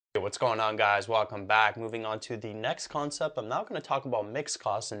Hey, what's going on, guys? Welcome back. Moving on to the next concept, I'm now going to talk about mixed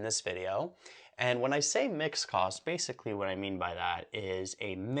costs in this video. And when I say mixed costs, basically what I mean by that is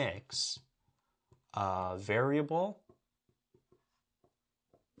a mix of variable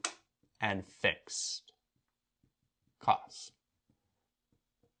and fixed costs.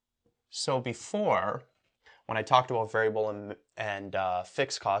 So before, when I talked about variable and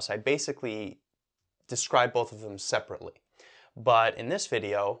fixed costs, I basically described both of them separately. But in this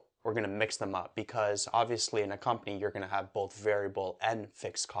video, we're going to mix them up because obviously in a company, you're going to have both variable and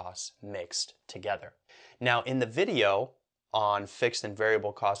fixed costs mixed together. Now, in the video on fixed and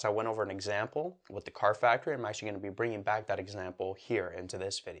variable costs, I went over an example with the car factory. I'm actually going to be bringing back that example here into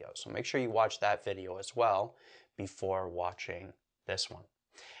this video. So make sure you watch that video as well before watching this one.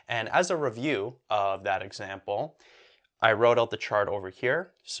 And as a review of that example, I wrote out the chart over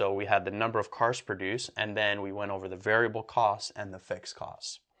here. So we had the number of cars produced, and then we went over the variable costs and the fixed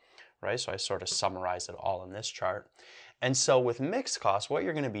costs, right? So I sort of summarized it all in this chart. And so with mixed costs, what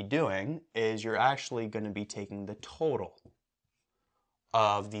you're going to be doing is you're actually going to be taking the total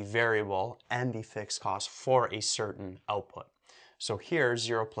of the variable and the fixed cost for a certain output. So here,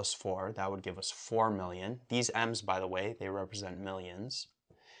 0 plus 4, that would give us 4 million. These M's, by the way, they represent millions.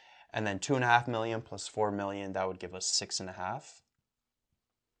 And then 2.5 million plus 4 million, that would give us 6.5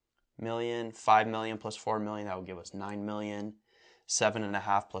 million. 5 million plus 4 million, that would give us 9 million.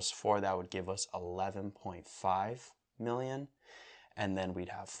 7.5 plus 4, that would give us 11.5 million. And then we'd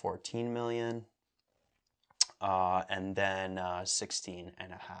have 14 million. And then 16.5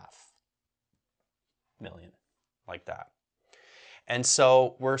 million, like that. And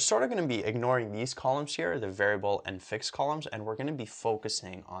so we're sort of going to be ignoring these columns here, the variable and fixed columns, and we're going to be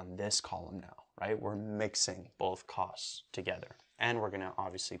focusing on this column now, right? We're mixing both costs together, and we're going to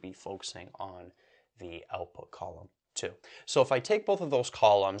obviously be focusing on the output column too. So if I take both of those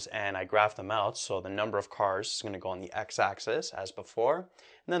columns and I graph them out, so the number of cars is going to go on the x-axis as before,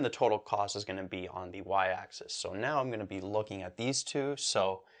 and then the total cost is going to be on the y-axis. So now I'm going to be looking at these two.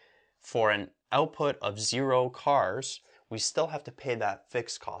 So for an output of 0 cars, we still have to pay that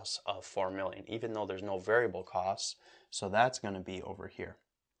fixed cost of 4 million, even though there's no variable costs. So that's going to be over here.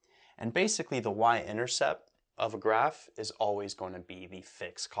 And basically the y-intercept of a graph is always going to be the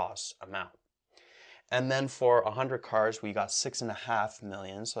fixed cost amount. And then for 100 cars, we got 6.5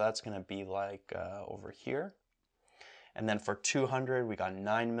 million. So that's going to be like over here. And then for 200, we got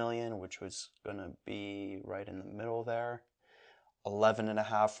 9 million, which was going to be right in the middle there.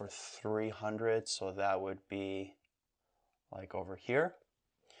 11.5 for 300. So that would be like over here.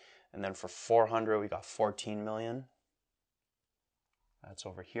 And then for 400, we got 14 million. That's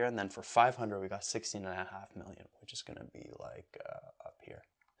over here. And then for 500, we got 16.5 million, which is going to be like up here.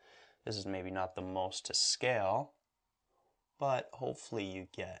 This is maybe not the most to scale, but hopefully you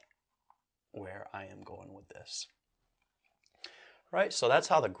get where I am going with this. Right, so that's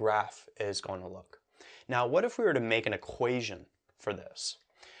how the graph is going to look. Now, what if we were to make an equation for this?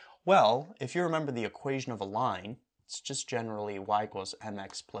 Well, if you remember the equation of a line, it's just generally y equals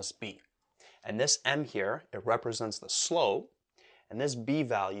mx plus b. And this m here, it represents the slope, and this b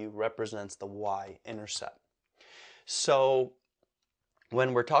value represents the y-intercept. So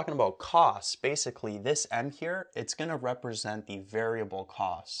when we're talking about costs, basically this m here, it's going to represent the variable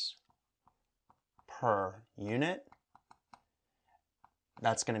costs per unit.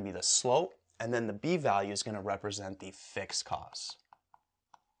 That's going to be the slope, and then the b value is going to represent the fixed costs.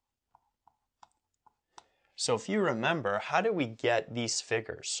 So if you remember, how did we get these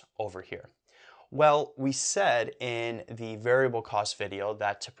figures over here? Well, we said in the variable cost video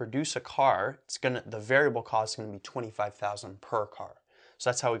that to produce a car, the variable cost is going to be 25,000 per car. So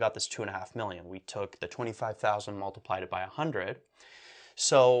that's how we got this 2.5 million. We took the 25,000, multiplied it by 100.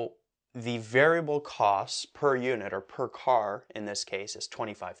 So the variable cost per unit or per car in this case is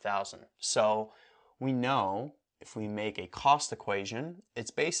 25,000. So we know if we make a cost equation,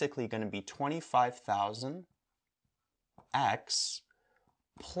 it's basically going to be 25,000 x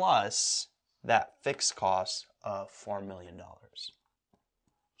plus that fixed cost of $4 million.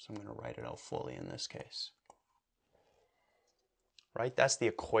 So I'm going to write it out fully in this case. Right? That's the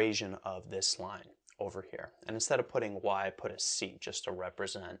equation of this line over here. And instead of putting y, I put a c just to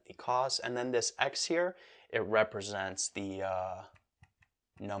represent the cost. And then this x here, it represents the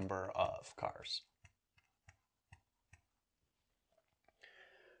number of cars.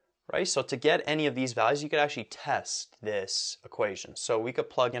 Right? So to get any of these values, you could actually test this equation. So we could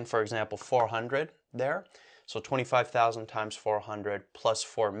plug in, for example, 400 there. So 25,000 times 400 plus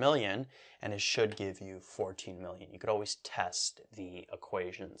 4 million, and it should give you 14 million. You could always test the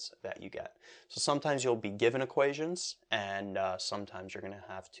equations that you get. So sometimes you'll be given equations, and sometimes you're going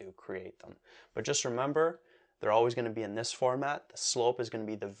to have to create them. But just remember, they're always going to be in this format. The slope is going to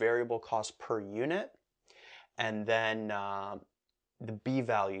be the variable cost per unit, and then the B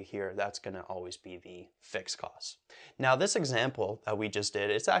value here, that's going to always be the fixed cost. Now this example that we just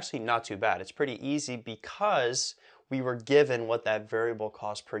did, it's actually not too bad. It's pretty easy because we were given what that variable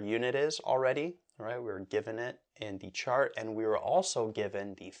cost per unit is already, right? We were given it in the chart, and we were also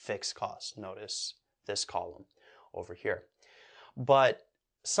given the fixed cost. Notice this column over here. But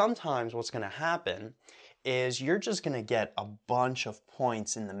sometimes what's going to happen is you're just going to get a bunch of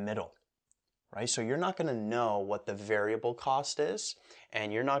points in the middle. Right? So you're not going to know what the variable cost is,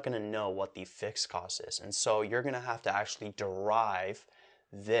 and you're not going to know what the fixed cost is. And so you're going to have to actually derive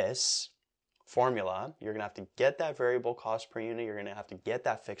this formula. You're going to have to get that variable cost per unit. You're going to have to get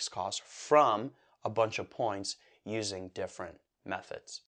that fixed cost from a bunch of points using different methods.